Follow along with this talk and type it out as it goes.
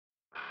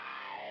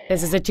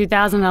This is a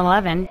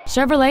 2011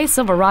 Chevrolet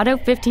Silverado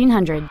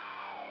 1500.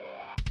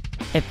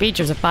 It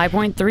features a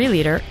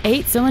 5.3-liter,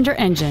 8-cylinder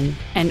engine,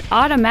 an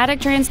automatic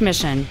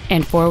transmission,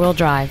 and 4-wheel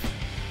drive.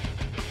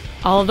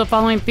 All of the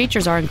following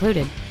features are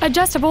included: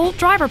 adjustable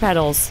driver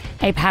pedals,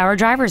 a power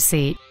driver's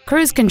seat,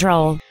 cruise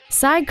control,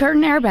 side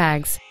curtain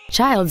airbags,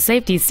 child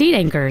safety seat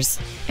anchors,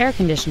 air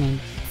conditioning,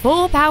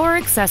 full power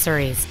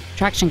accessories,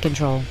 traction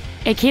control,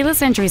 a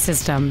keyless entry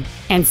system,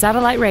 and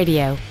satellite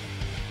radio.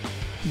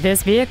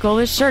 This vehicle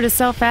is sure to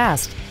sell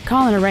fast.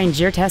 Call and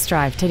arrange your test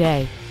drive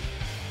today.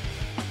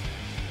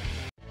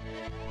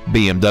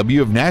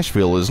 BMW of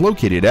Nashville is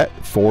located at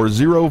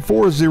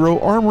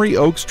 4040 Armory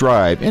Oaks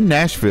Drive in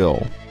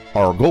Nashville.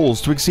 Our goal is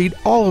to exceed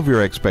all of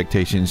your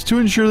expectations to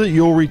ensure that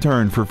you'll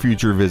return for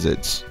future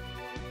visits.